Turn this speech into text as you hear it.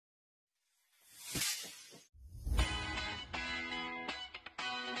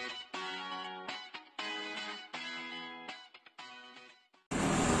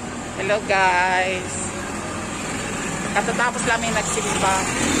Hello guys. Katatapos namin nagsimba.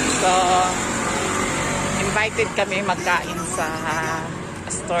 So, invited kami magkain sa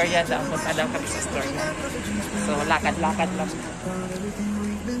Astoria daw. Punta daw kami sa Astoria. So, lakad-lakad lang.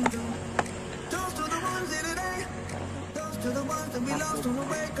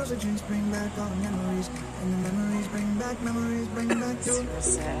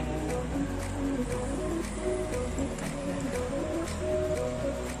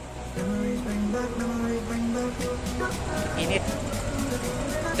 Init.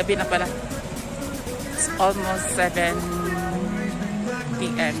 Gabi na pala. It's almost 7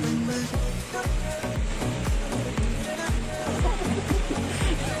 p.m.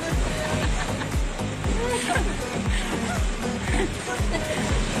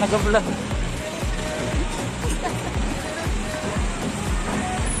 Nag-vlog.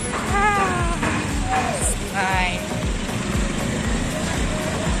 Hi.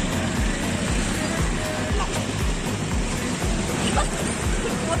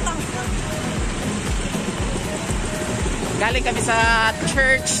 Galing kami sa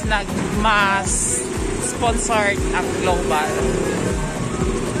church, nag-mass, sponsored ang Global.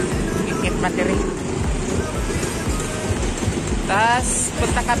 Ingit materi. Tapos,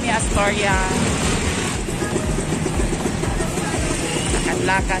 punta kami Astoria.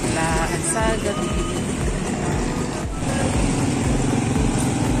 Lakad-lakad lang sa gabi.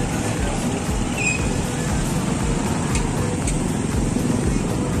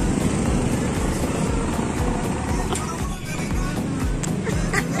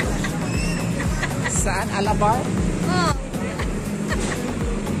 Saan? Alabar? Oh.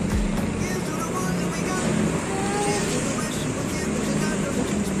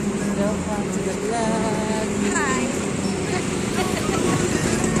 Welcome to the vlog. Hi.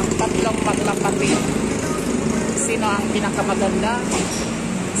 Ang tatlong magkapatid. Sino ang pinakamaganda?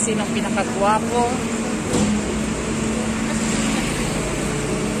 Sino ang pinakagwapo?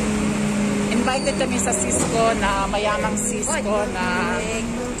 Invited kami sa Cisco na mayamang Cisco na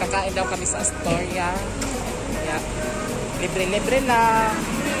kakain daw kami sa Astoria. Yeah. Libre-libre lang.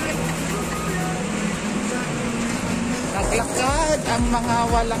 Naglakad ang mga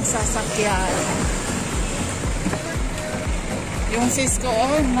walang sasakyan. Yung Cisco,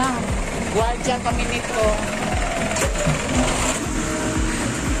 oh na. Guardia kami nito.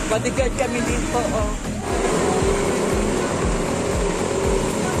 Bodyguard kami dito, oh.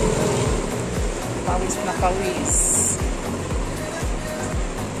 Pawis na pawis.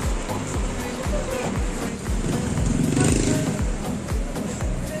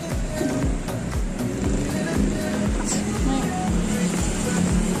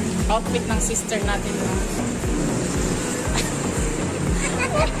 Outfit ng sister natin.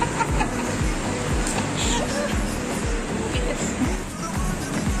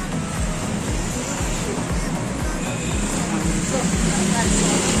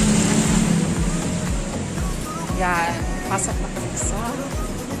 Yan. Pasok na kami sa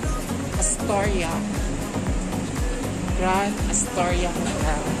Astoria. Grand Astoria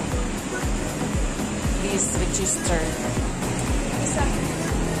Hotel. Please register.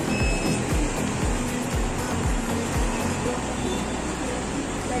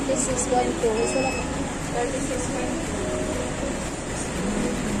 This is 1, 2. Is it 36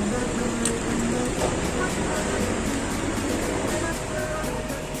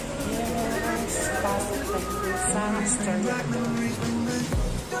 Yes, pasok na kami sa Astoria.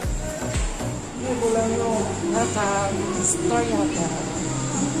 Welcome to Astoria Hotel.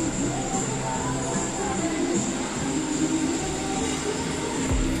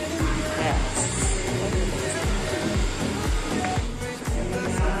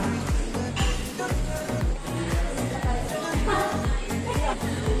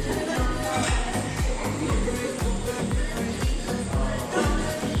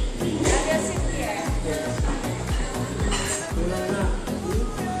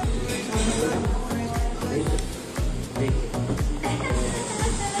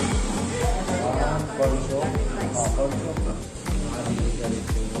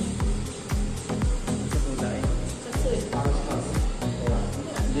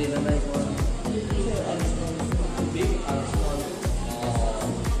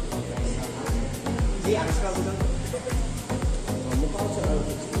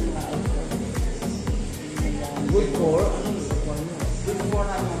 Good for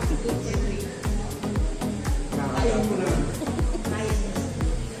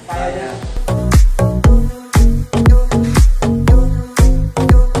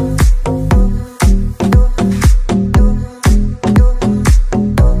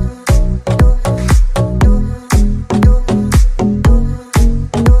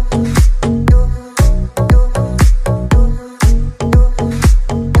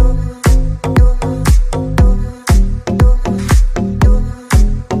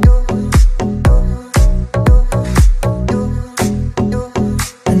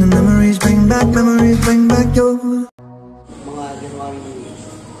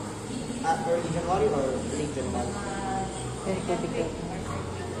Early January or late January? Very good.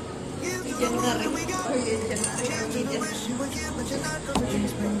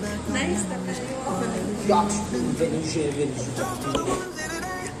 Nice na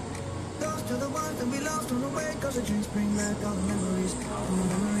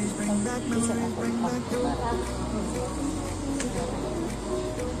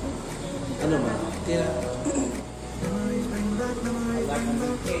Ano ba? Tira.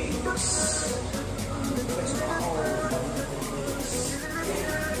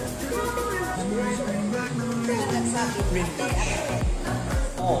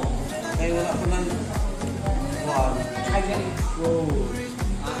 Oh, kaya wala ko ng I can go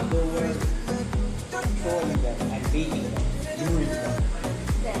outdoor showing them and beating them during them.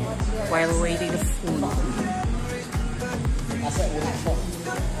 While waiting the food. As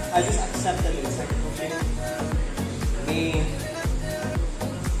I just accepted it. It's like, okay, me.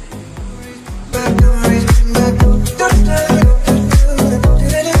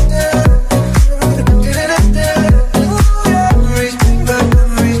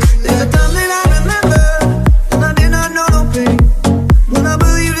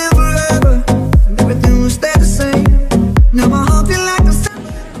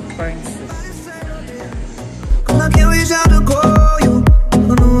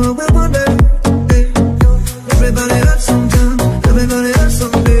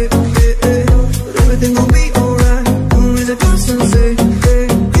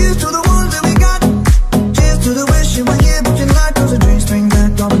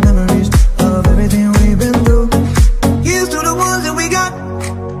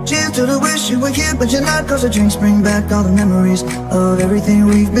 But you're not, cause the drinks bring back all the memories of everything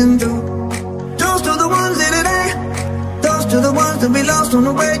we've been through. Toast to the ones in today, toast to the ones that we lost on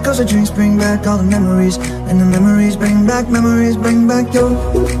the way, cause the drinks bring back all the memories, and the memories bring back your memories bring back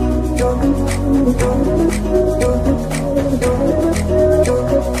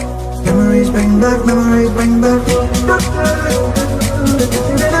memories bring back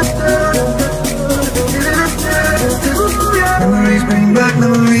memories bring back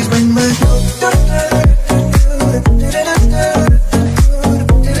memories bring back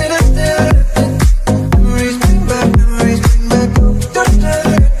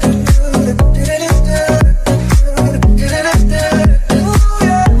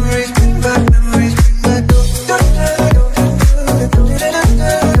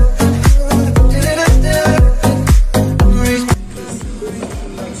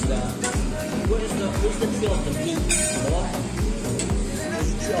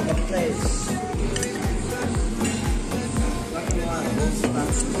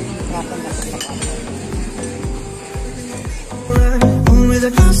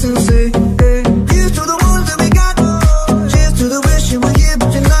with a constant say, hey, here's to the ones that we got. Cheers to the wish you were here,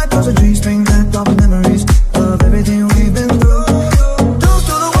 but you're not, cause the drinks bring back all the memories of everything we've been through. Toast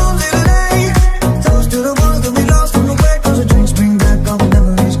to the ones in today, toast to the ones that we lost on the way, cause the drinks bring back all the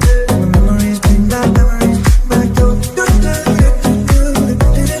memories, and the memories bring back memories back to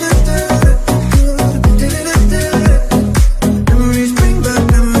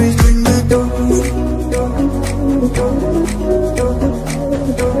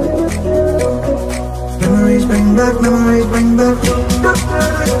memories bring back memories bring back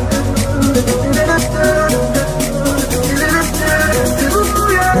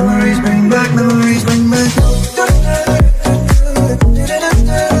memories bring back memories bring back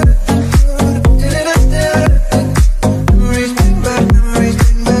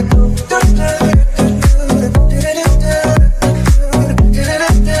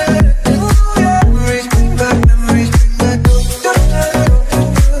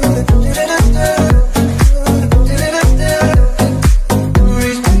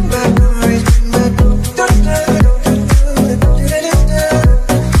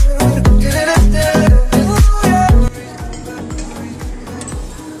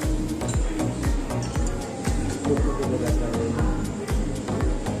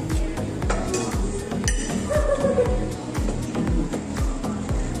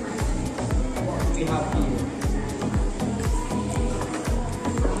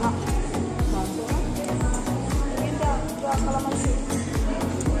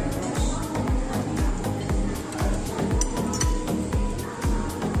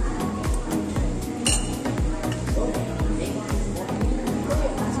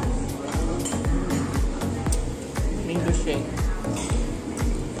Mango shake.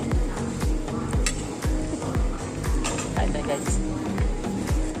 Kain tayo guys.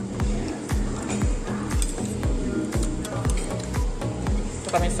 Ito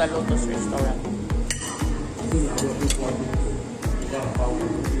kami sa Lotus Restaurant.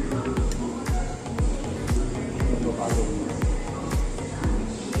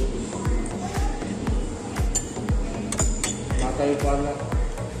 kayo po na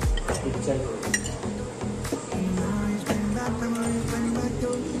picture ko.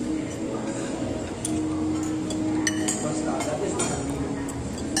 Basta, that is not me.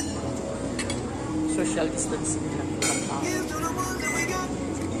 Social distancing lang. Here's to the ones that we got.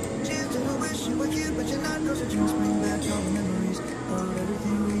 Cheers to the wish you were here, but you're not. Those are drinks bring back all the memories of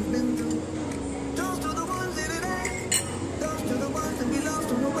everything we've been through. Toast to the ones in today. Toast to the ones that we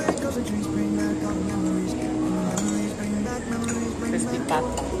lost on the way. Cause the drinks bring back all the memories. And the memories bring back, memories bring Crispy back.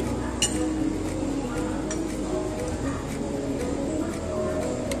 pata.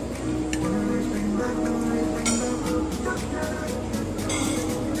 Memories bring back, memories bring back.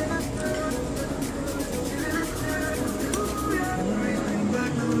 Memories bring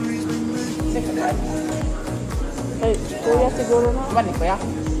back, memories bring back. Ay, kuya siguro na. Naman eh, kuya?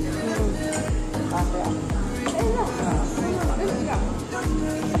 Ah, kuya.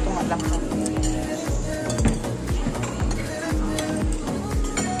 Patungan lang ka.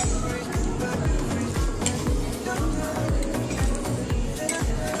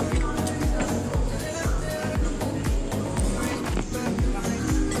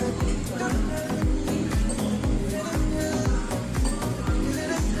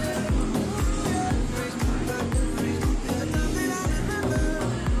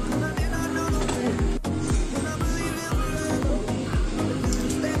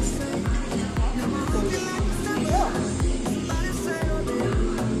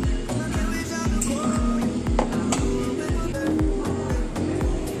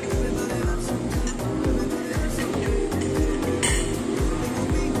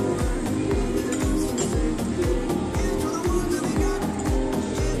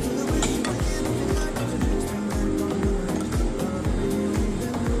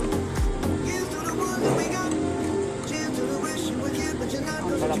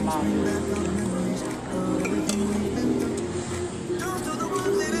 Malamang.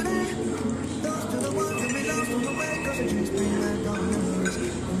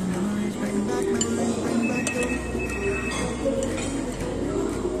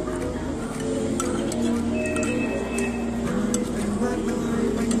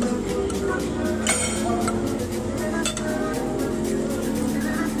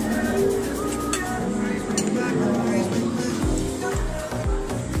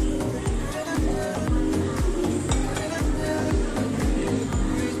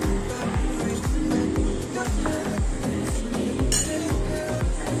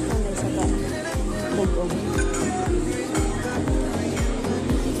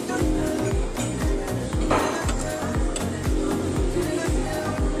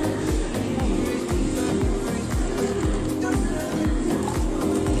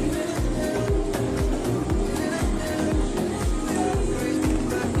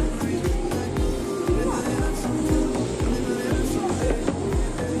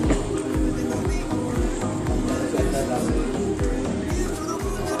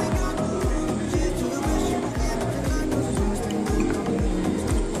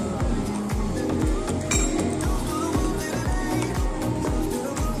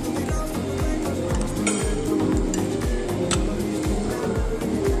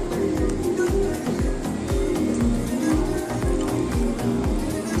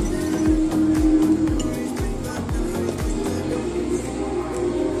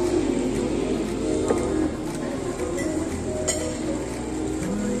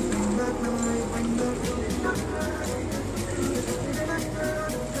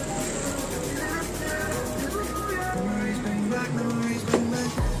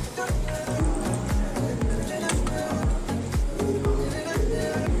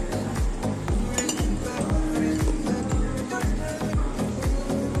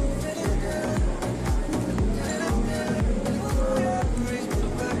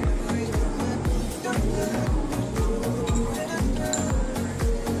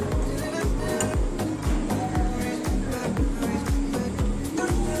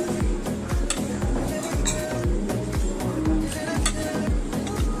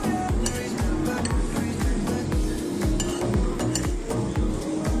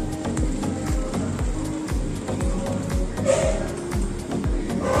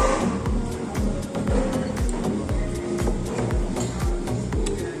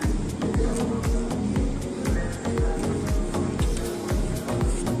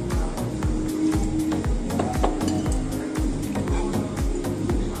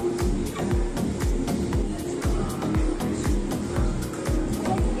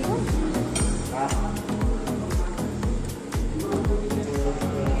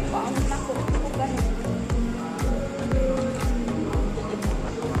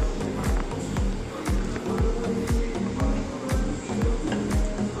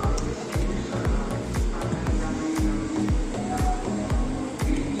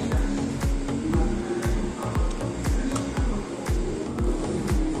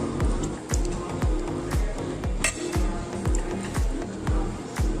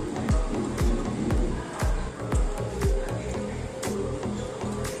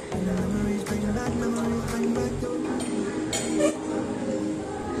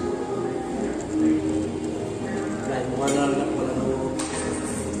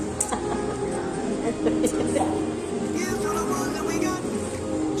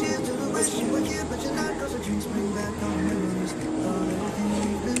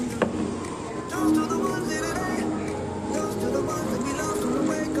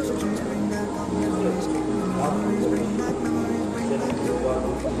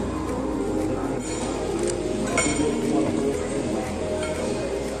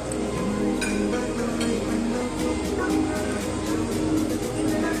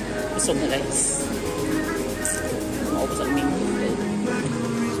 guys. Maubos ang menu.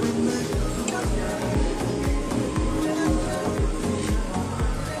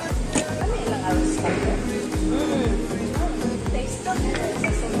 Ano ilang aros ka? Taste ko.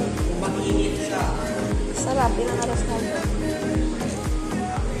 Mag-init siya. Sarap, ilang aros ka.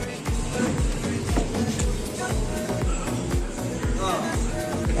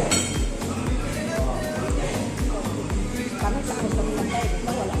 Kami sa gusto mo tayo, di ba?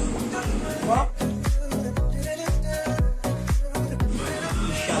 Wala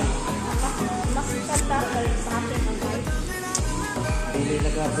sila. Mas kanta sa akin ang kahit. Hindi pwede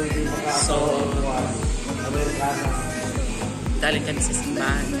maka-Amerikana. Amerikana. Daling kami sa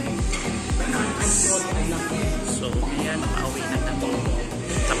simbahan. So, ngayon, pauwi na kami.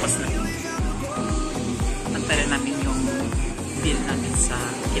 Tapos na. Antayin namin yung bill namin sa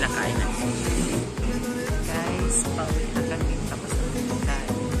kinakain namin. Guys, pauwi na kami. Tapos na kinakain.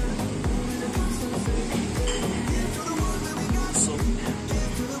 So,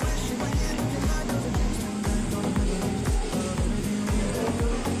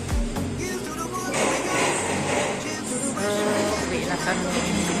 uwi na kami.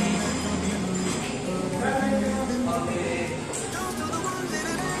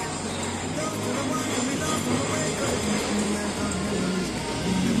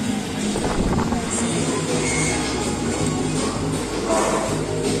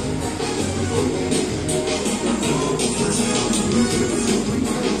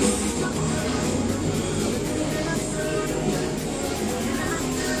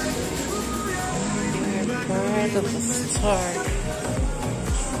 Part of the start.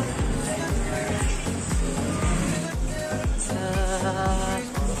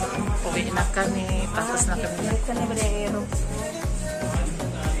 Uwi na kami, tapos na kami. Ito na brero.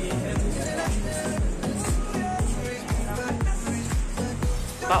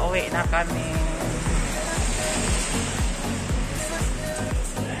 Pauwi na kami.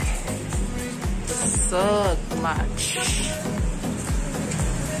 So much.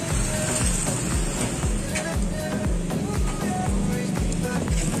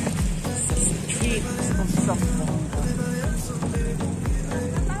 Street of Zamboanga.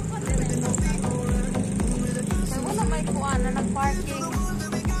 Wala may kuha na nag-parking.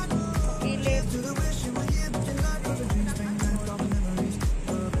 Kilip.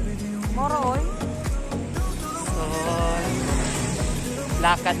 Moroy. So,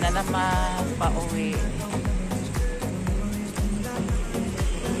 lakad na naman, pauwi.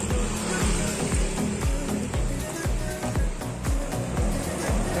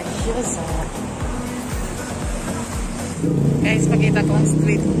 Preciosa. Guys, pakita ko ang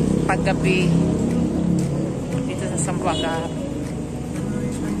street paggabi dito sa Zamboanga.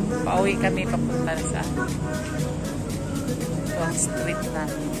 Pauwi kami papunta na sa ito ang street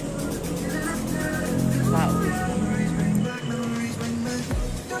namin. Pauwi.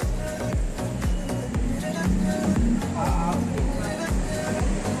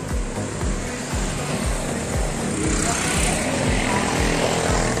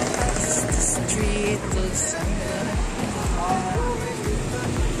 Street looks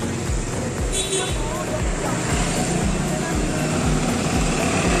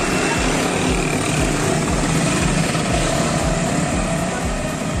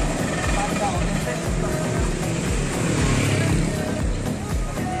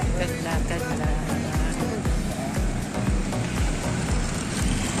ganda.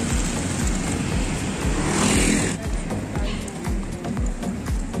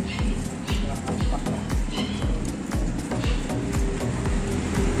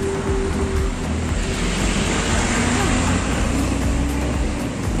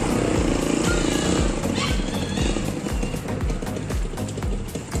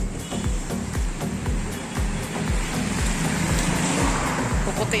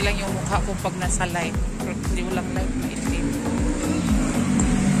 Puputi lang yung mukha ko pag nasa light. Pero hindi mo lang light, maitim.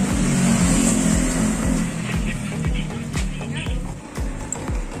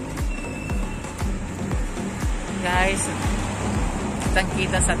 Guys,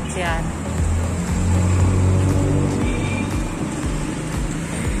 kitang-kita sa tiyan.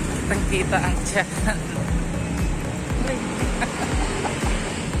 Kitang-kita ang tiyan.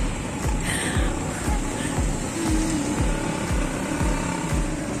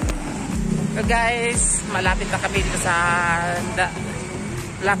 So guys, malapit na kami dito sa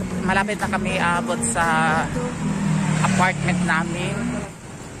malapit na kami abot sa apartment namin.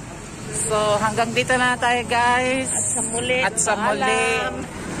 So hanggang dito na tayo guys. At sa muli.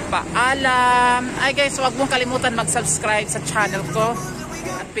 Paalam. Ay guys, huwag mong kalimutan mag-subscribe sa channel ko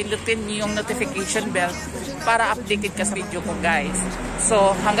at pindutin yung notification bell para updated ka sa video ko guys.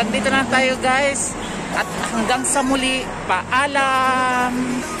 So hanggang dito na tayo guys. At hanggang sa muli, paalam!